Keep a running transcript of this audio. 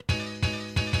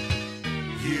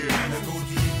go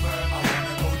deeper. I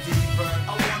wanna go deeper.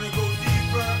 I wanna go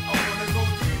deeper. I wanna go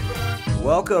deeper.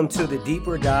 Welcome to the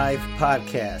Deeper Dive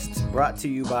podcast, brought to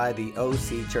you by the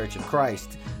OC Church of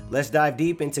Christ. Let's dive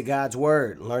deep into God's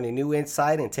Word, learning new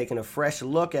insight and taking a fresh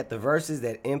look at the verses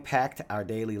that impact our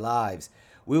daily lives.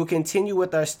 We will continue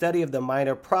with our study of the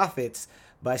minor prophets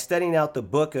by studying out the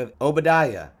book of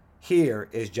Obadiah. Here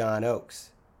is John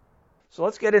Oakes. So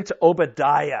let's get into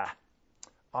Obadiah.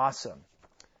 Awesome.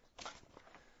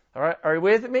 All right, are you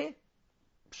with me?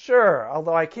 Sure,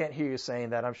 although I can't hear you saying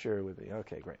that, I'm sure you're with me.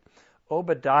 Okay, great.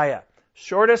 Obadiah,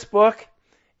 shortest book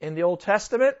in the Old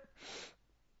Testament,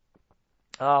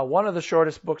 one of the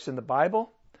shortest books in the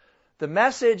Bible. The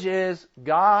message is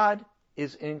God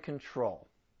is in control.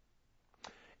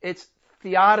 It's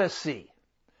theodicy.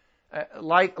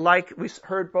 Like we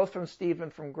heard both from Steve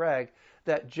and from Greg,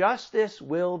 that justice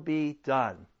will be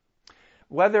done.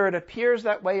 Whether it appears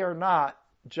that way or not,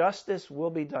 justice will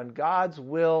be done. God's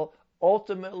will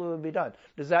ultimately will be done.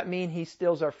 Does that mean he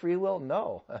steals our free will?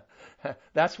 No.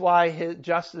 That's why his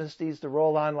justice needs to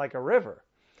roll on like a river.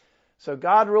 So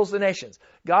God rules the nations.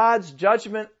 God's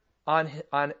judgment on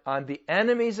the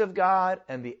enemies of God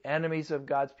and the enemies of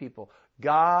God's people.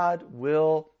 God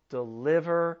will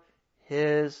deliver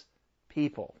his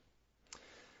people.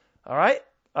 All right?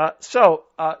 So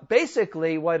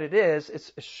basically what it is,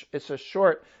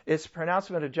 it's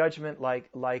pronouncement of judgment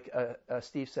like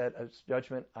Steve said, a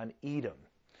judgment on Edom.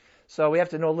 So we have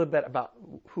to know a little bit about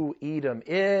who Edom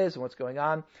is and what's going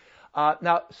on.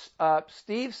 Now,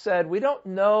 Steve said we don't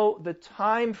know the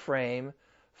time frame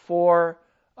for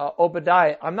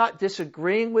Obadiah. I'm not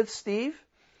disagreeing with Steve.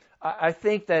 I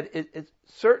think that it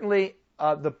certainly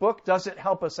the book doesn't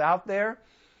help us out there.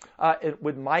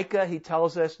 With Micah, he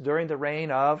tells us during the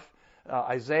reign of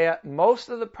Isaiah. Most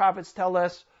of the prophets tell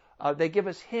us, they give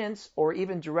us hints or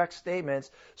even direct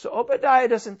statements. So Obadiah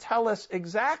doesn't tell us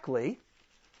exactly.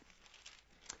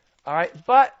 All right,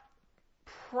 but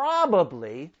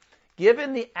probably,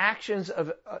 given the actions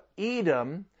of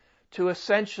Edom to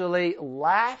essentially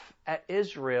laugh at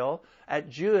Israel, at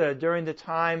Judah during the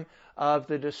time of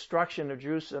the destruction of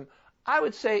Jerusalem, I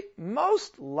would say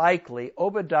most likely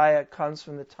Obadiah comes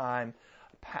from the time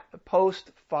post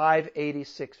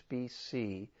 586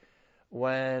 BC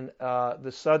when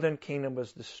the southern kingdom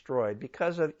was destroyed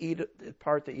because of Edom, the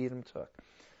part that Edom took.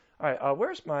 All right,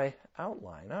 where's my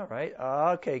outline? All right,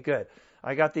 okay, good.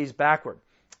 I got these backward.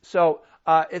 So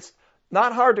it's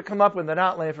not hard to come up with an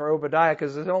outline for Obadiah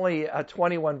because there's only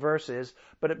 21 verses,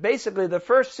 but basically the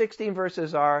first 16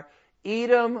 verses are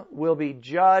Edom will be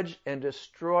judged and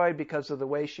destroyed because of the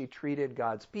way she treated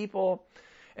God's people.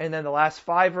 And then the last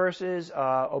 5 verses,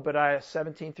 Obadiah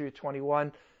 17 through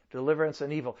 21, deliverance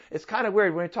and evil. It's kind of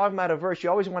weird. When you're talking about a verse,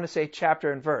 you always want to say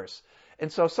chapter and verse.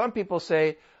 And so some people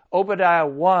say Obadiah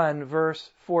 1 verse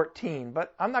 14.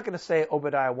 But I'm not going to say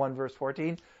Obadiah 1 verse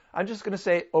 14. I'm just going to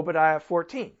say Obadiah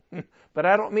 14. But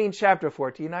I don't mean chapter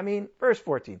 14. I mean verse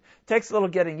 14. It takes a little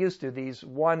getting used to these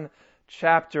one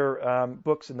chapter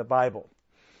books in the Bible.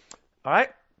 All right?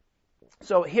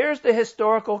 So here's the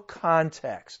historical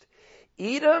context.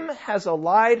 Edom has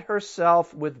allied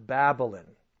herself with Babylon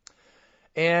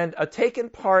and taken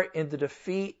part in the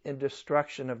defeat and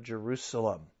destruction of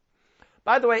Jerusalem.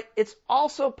 By the way, it's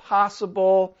also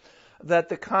possible that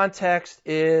the context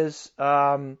is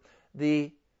the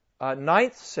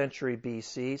 9th century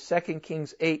BC, 2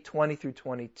 Kings 8:20 through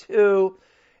 22,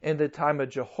 in the time of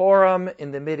Jehoram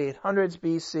in the mid-800s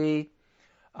BC.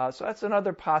 So that's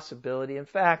another possibility. In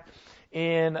fact,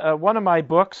 in one of my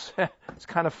books, it's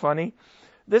kind of funny,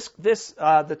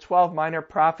 the 12 minor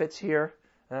prophets here,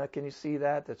 can you see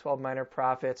that? The 12 minor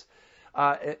prophets.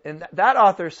 And that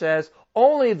author says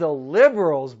only the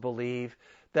liberals believe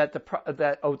that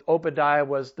that Obadiah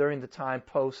was during the time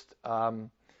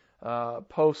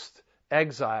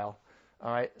post-exile.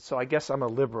 All right, so I guess I'm a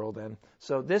liberal then.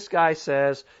 So this guy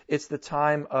says it's the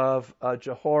time of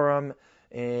Jehoram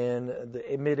in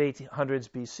the mid-1800s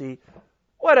BC.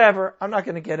 Whatever, I'm not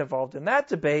going to get involved in that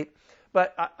debate.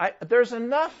 But there's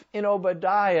enough in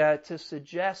Obadiah to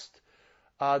suggest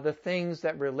the things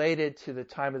that related to the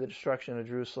time of the destruction of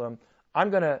Jerusalem. I'm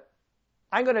going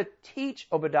to teach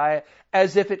Obadiah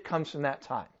as if it comes from that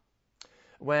time.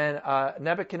 When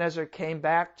Nebuchadnezzar came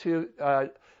back to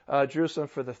Jerusalem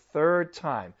for the third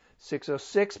time,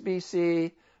 606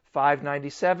 BC,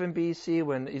 597 BC,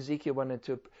 when Ezekiel went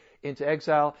into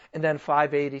exile, and then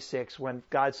 586 when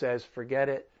God says, forget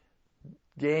it,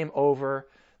 game over,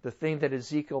 the thing that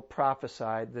Ezekiel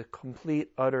prophesied, the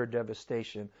complete, utter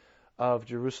devastation of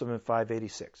Jerusalem in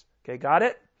 586. Okay, got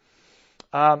it?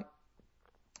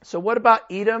 So what about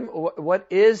Edom? What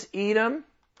is Edom?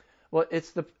 Well,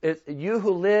 it's you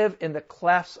who live in the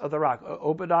clefts of the rock.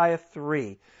 Obadiah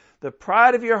 3. The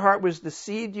pride of your heart was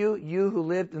deceived you, you who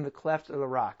lived in the clefts of the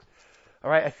rock. All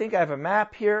right, I think I have a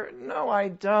map here. No, I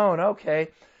don't. Okay.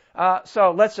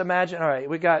 So let's imagine, all right,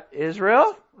 we got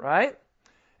Israel, right?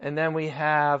 And then we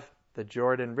have the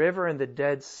Jordan River and the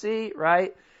Dead Sea,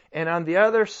 right? And on the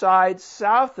other side,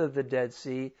 south of the Dead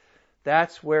Sea,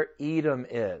 that's where Edom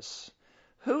is.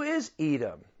 Who is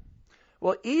Edom?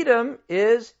 Well, Edom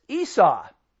is Esau.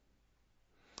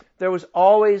 There was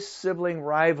always sibling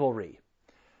rivalry.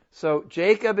 So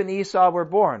Jacob and Esau were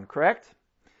born, correct?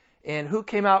 And who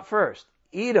came out first?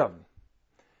 Edom.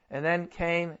 And then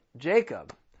came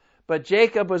Jacob. But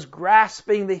Jacob was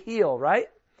grasping the heel, right?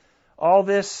 All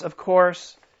this, of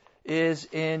course, is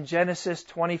in Genesis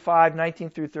 25, 19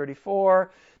 through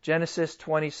 34, Genesis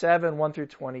 27, 1 through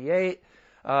 28,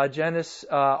 Genesis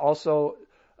also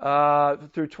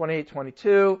through 28,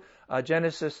 22,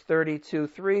 Genesis 32,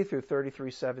 3 through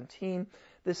 33, 17,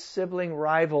 this sibling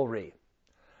rivalry.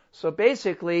 So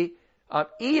basically,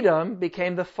 Edom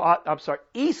became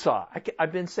Esau.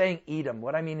 I've been saying Edom.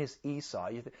 What I mean is Esau.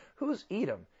 You think, who's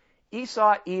Edom?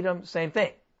 Esau, Edom, same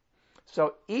thing.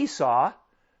 So Esau,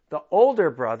 the older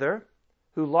brother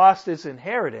who lost his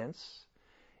inheritance,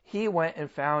 he went and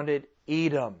founded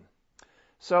Edom.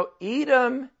 So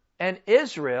Edom and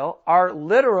Israel are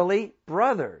literally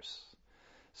brothers.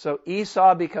 So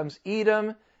Esau becomes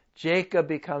Edom, Jacob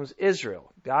becomes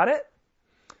Israel. Got it?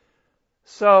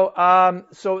 So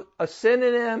a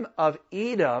synonym of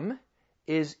Edom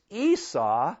is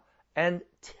Esau and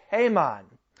Teman.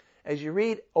 As you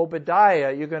read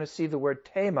Obadiah, you're going to see the word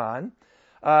Teman.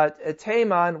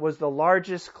 Teman was the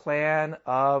largest clan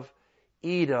of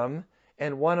Edom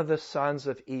and one of the sons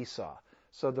of Esau.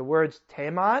 So the words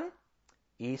Teman,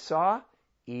 Esau,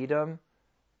 Edom,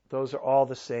 those are all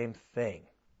the same thing.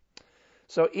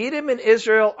 So Edom and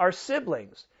Israel are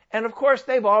siblings. And of course,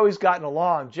 they've always gotten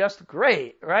along just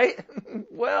great, right?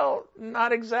 Well,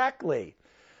 not exactly.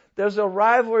 There's a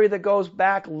rivalry that goes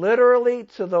back literally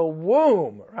to the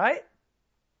womb, right?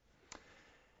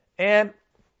 And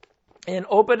in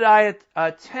Obadiah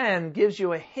 10 gives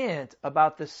you a hint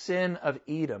about the sin of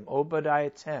Edom. Obadiah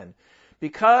 10.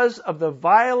 Because of the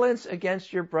violence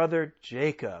against your brother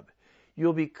Jacob,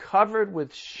 you'll be covered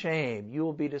with shame. You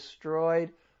will be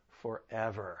destroyed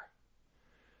forever.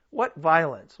 What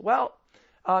violence? Well,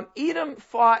 Edom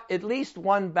fought at least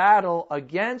one battle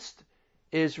against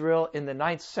Israel in the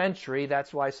 9th century.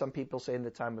 That's why some people say in the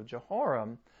time of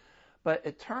Jehoram. But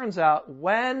it turns out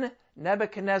when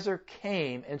Nebuchadnezzar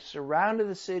came and surrounded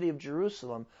the city of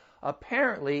Jerusalem,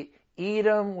 apparently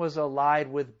Edom was allied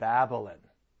with Babylon.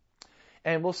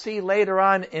 And we'll see later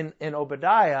on in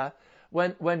Obadiah,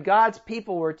 when God's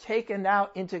people were taken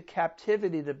out into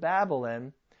captivity to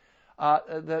Babylon,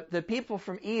 the people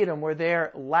from Edom were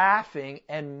there laughing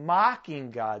and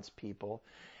mocking God's people.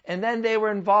 And then they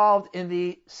were involved in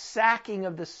the sacking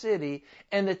of the city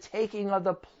and the taking of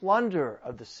the plunder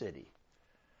of the city.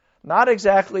 Not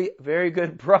exactly very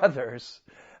good brothers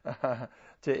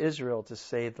to Israel, to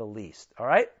say the least. All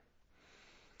right?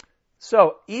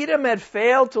 So Edom had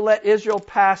failed to let Israel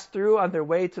pass through on their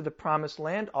way to the promised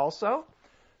land also.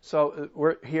 So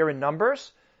we're here in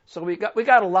Numbers. So we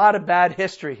got a lot of bad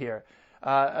history here.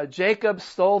 Jacob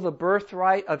stole the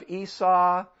birthright of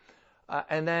Esau.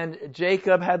 And then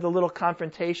Jacob had the little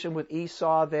confrontation with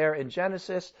Esau there in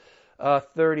Genesis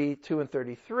 32 and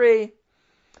 33.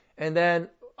 And then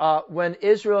when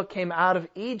Israel came out of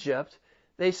Egypt,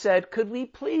 they said, could we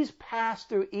please pass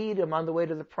through Edom on the way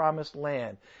to the promised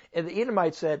land? And the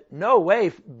Edomites said, no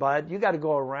way, bud, you got to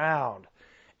go around.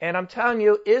 And I'm telling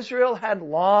you, Israel had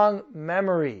long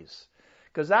memories,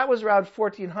 because that was around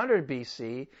 1400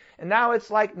 BC, and now it's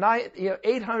like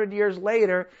 800 years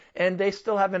later, and they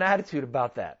still have an attitude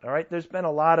about that. All right, there's been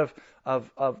a lot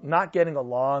of not getting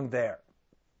along there.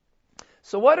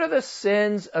 So what are the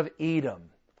sins of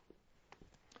Edom?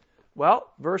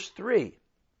 Well, verse 3.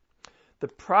 The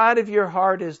pride of your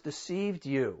heart has deceived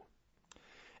you.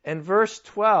 And verse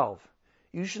 12.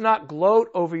 You should not gloat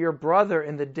over your brother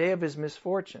in the day of his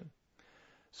misfortune.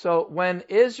 So when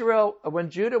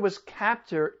Judah was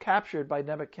captured by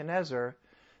Nebuchadnezzar,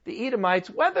 the Edomites,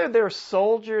 whether their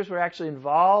soldiers were actually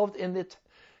involved in the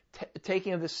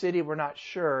taking of the city, we're not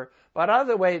sure. But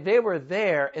either way, they were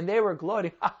there and they were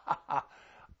gloating.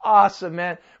 Awesome,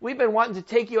 man. We've been wanting to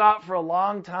take you out for a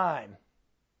long time.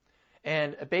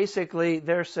 And basically,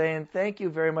 they're saying, thank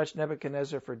you very much,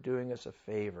 Nebuchadnezzar, for doing us a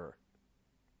favor.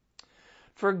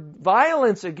 For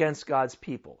violence against God's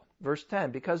people, verse 10,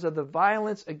 because of the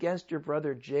violence against your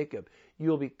brother Jacob,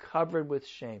 you will be covered with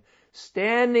shame.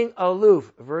 Standing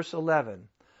aloof, verse 11,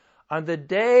 On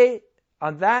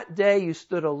that day you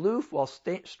stood aloof while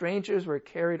strangers were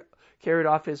carried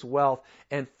off his wealth,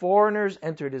 and foreigners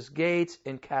entered his gates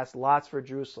and cast lots for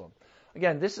Jerusalem.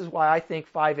 Again, this is why I think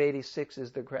 586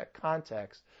 is the correct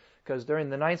context, because during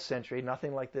the 9th century,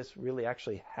 nothing like this really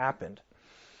actually happened.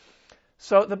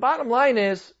 So the bottom line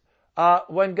is,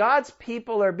 when God's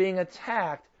people are being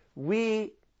attacked,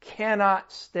 we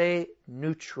cannot stay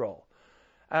neutral.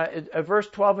 Verse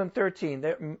 12 and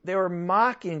 13, they were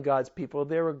mocking God's people.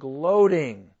 They were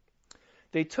gloating.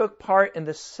 They took part in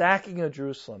the sacking of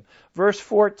Jerusalem. Verse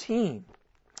 14,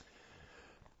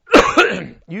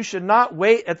 you should not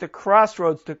wait at the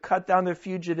crossroads to cut down their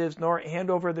fugitives, nor hand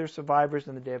over their survivors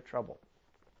in the day of trouble.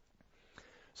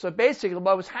 So basically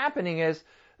what was happening is,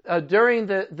 during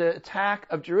the attack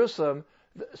of Jerusalem,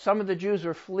 some of the Jews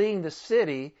were fleeing the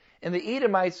city, and the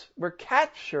Edomites were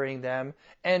capturing them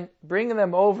and bringing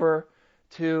them over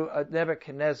to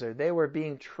Nebuchadnezzar. They were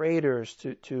being traitors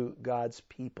to God's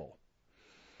people.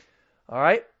 All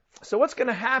right? So what's going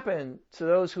to happen to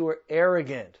those who are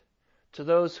arrogant, to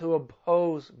those who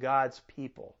oppose God's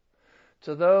people,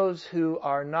 to those who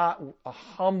are not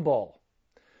humble,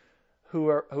 who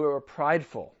are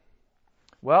prideful?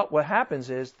 Well, what happens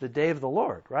is the day of the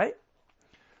Lord, right?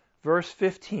 Verse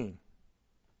 15.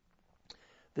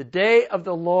 The day of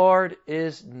the Lord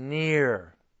is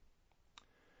near.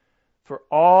 For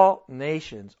all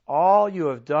nations, all you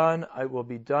have done, it will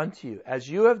be done to you. As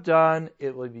you have done,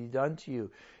 it will be done to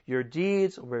you. Your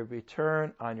deeds will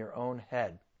return on your own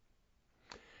head.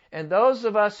 And those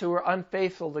of us who are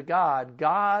unfaithful to God,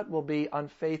 God will be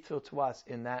unfaithful to us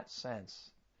in that sense.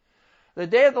 The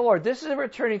day of the Lord, this is a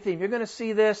returning theme. You're going to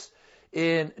see this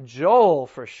in Joel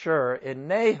for sure, in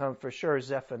Nahum for sure,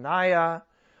 Zephaniah.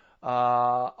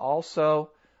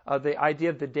 Also, the idea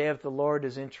of the day of the Lord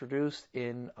is introduced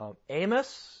in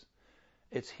Amos.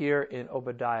 It's here in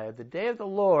Obadiah. The day of the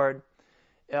Lord,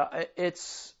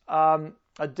 it's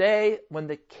a day when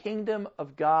the kingdom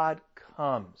of God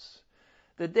comes.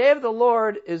 The day of the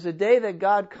Lord is a day that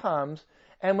God comes.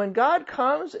 And when God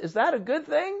comes, is that a good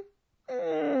thing?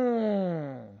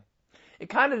 It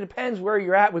kind of depends where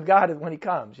you're at with God when He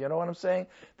comes. You know what I'm saying?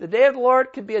 The day of the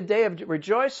Lord could be a day of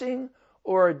rejoicing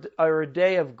or a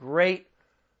day of great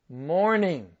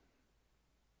mourning.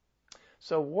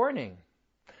 So warning,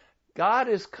 God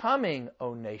is coming,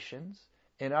 O nations,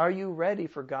 and are you ready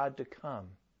for God to come?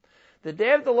 The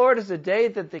day of the Lord is a day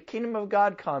that the kingdom of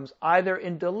God comes, either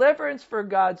in deliverance for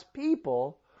God's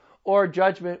people or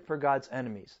judgment for God's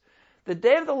enemies. The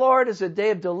day of the Lord is a day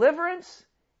of deliverance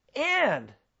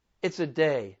and it's a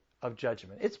day of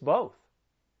judgment. It's both.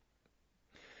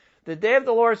 The day of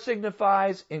the Lord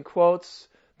signifies, in quotes,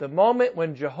 the moment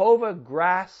when Jehovah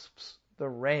grasps the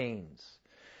reins,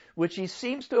 which He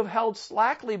seems to have held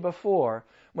slackly before,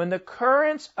 when the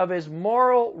currents of His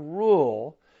moral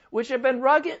rule, which have been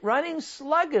running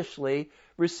sluggishly,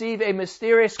 receive a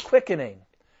mysterious quickening,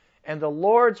 and the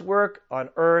Lord's work on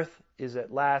earth is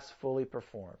at last fully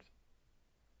performed.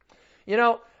 You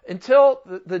know, until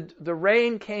the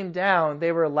rain came down,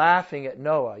 they were laughing at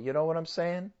Noah. You know what I'm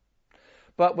saying?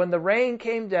 But when the rain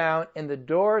came down and the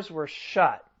doors were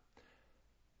shut,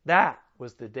 that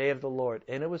was the day of the Lord,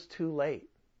 and it was too late.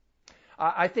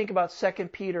 I think about 2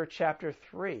 Peter chapter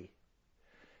 3.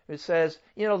 It says,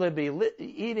 you know, they'll be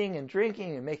eating and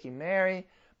drinking and making merry,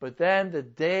 but then the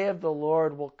day of the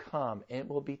Lord will come, and it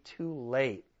will be too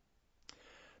late.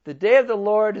 The day of the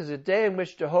Lord is a day in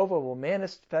which Jehovah will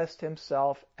manifest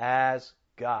Himself as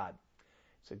God.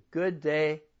 It's a good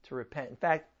day to repent. In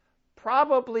fact,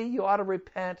 probably you ought to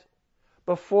repent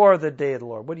before the day of the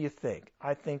Lord. What do you think?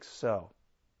 I think so.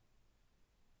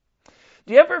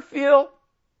 Do you ever feel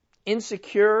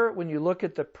insecure when you look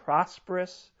at the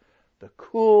prosperous, the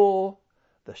cool,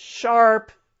 the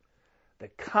sharp, the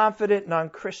confident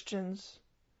non-Christians?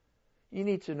 You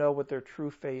need to know what their true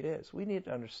fate is. We need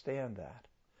to understand that.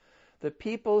 The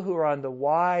people who are on the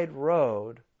wide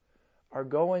road are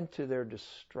going to their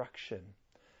destruction.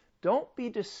 Don't be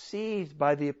deceived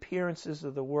by the appearances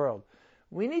of the world.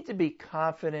 We need to be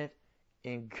confident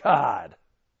in God.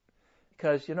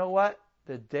 Because you know what?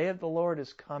 The day of the Lord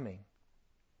is coming.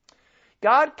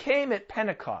 God came at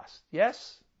Pentecost,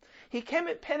 yes? He came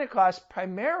at Pentecost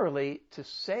primarily to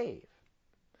save.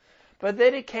 But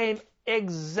then He came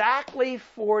exactly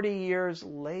 40 years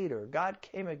later. God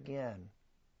came again.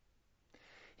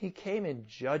 He came in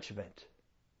judgment.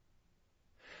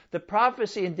 The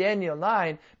prophecy in Daniel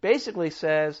 9 basically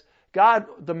says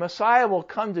the Messiah will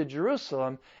come to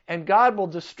Jerusalem and God will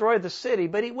destroy the city,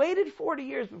 but He waited 40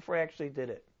 years before He actually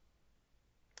did it.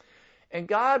 And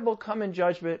God will come in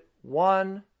judgment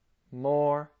one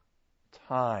more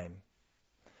time.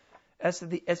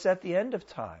 It's at the end of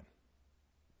time.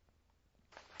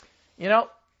 You know,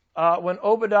 when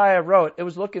Obadiah wrote, it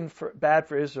was looking bad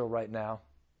for Israel right now.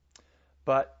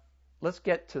 But let's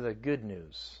get to the good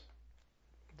news.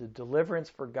 The deliverance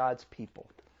for God's people.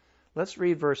 Let's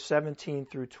read verse 17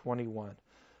 through 21.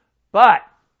 But,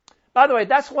 by the way,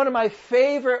 that's one of my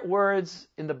favorite words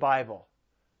in the Bible.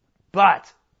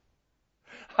 But.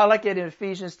 I like it in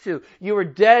Ephesians 2. You were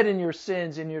dead in your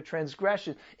sins, in your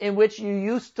transgression, in which you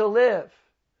used to live.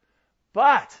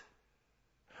 But.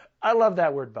 I love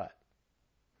that word but.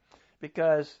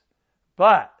 Because,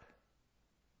 but,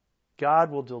 God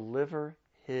will deliver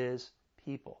His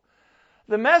people.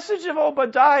 The message of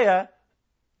Obadiah,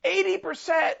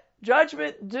 80%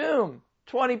 judgment, doom,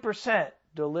 20%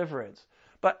 deliverance.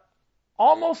 But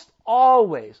almost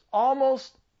always,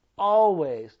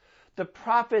 the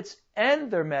prophets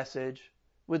end their message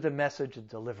with the message of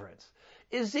deliverance.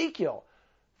 Ezekiel,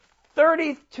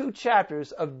 32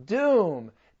 chapters of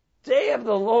doom, day of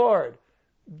the Lord,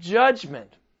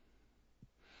 judgment.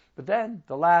 But then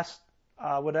the last,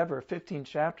 15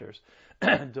 chapters,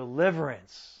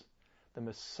 deliverance. The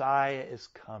Messiah is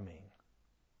coming.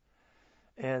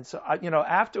 And so,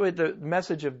 after the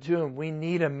message of doom, we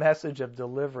need a message of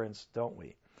deliverance, don't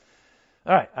we?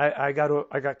 All right, I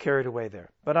got carried away there.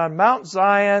 But on Mount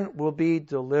Zion will be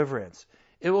deliverance.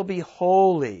 It will be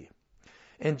holy.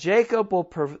 And Jacob will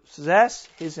possess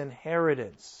his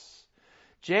inheritance.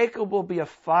 Jacob will be a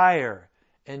fire,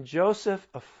 and Joseph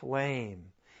a flame.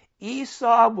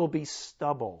 Esau will be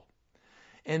stubble.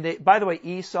 And by the way,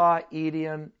 Esau,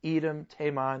 Edom,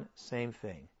 Taman, same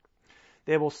thing.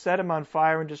 They will set him on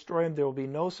fire and destroy him. There will be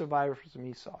no survivors from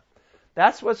Esau.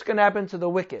 That's what's going to happen to the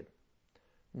wicked.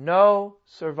 No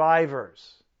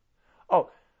survivors.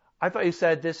 Oh, I thought you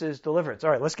said this is deliverance.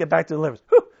 All right, let's get back to deliverance.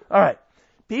 Whew. All right.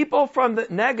 People from the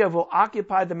Negev will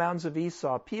occupy the mountains of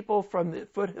Esau. People from the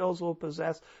foothills will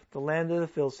possess the land of the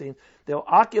Philistines. They'll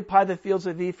occupy the fields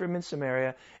of Ephraim and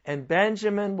Samaria, and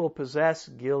Benjamin will possess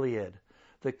Gilead.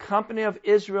 The company of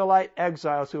Israelite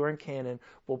exiles who are in Canaan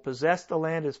will possess the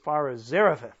land as far as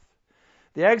Zarephath.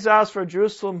 The exiles from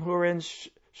Jerusalem who are in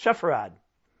Sepharad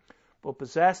will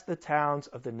possess the towns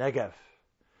of the Negev.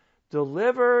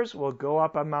 Deliverers will go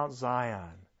up on Mount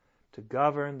Zion to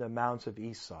govern the mounts of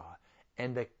Esau,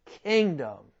 and the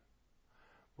kingdom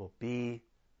will be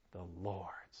the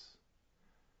Lord's.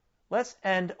 Let's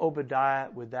end Obadiah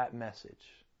with that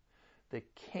message. The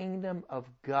kingdom of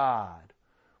God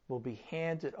will be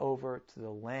handed over to the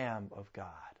Lamb of God.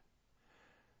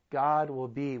 God will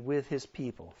be with His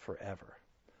people forever.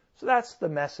 So that's the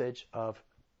message of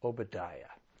Obadiah.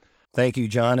 Thank you,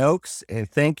 John Oakes, and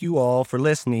thank you all for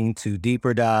listening to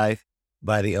Deeper Dive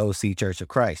by the OC Church of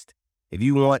Christ. If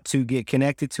you want to get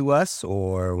connected to us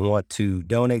or want to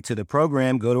donate to the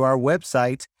program, go to our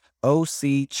website,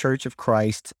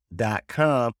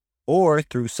 occhurchofchrist.com, or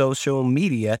through social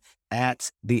media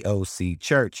at the OC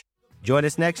Church. Join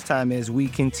us next time as we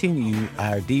continue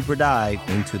our deeper dive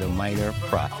into the minor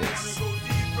prophets. Go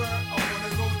deeper, I wanna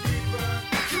go deeper.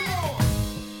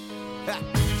 Come on.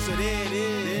 So there it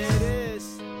is.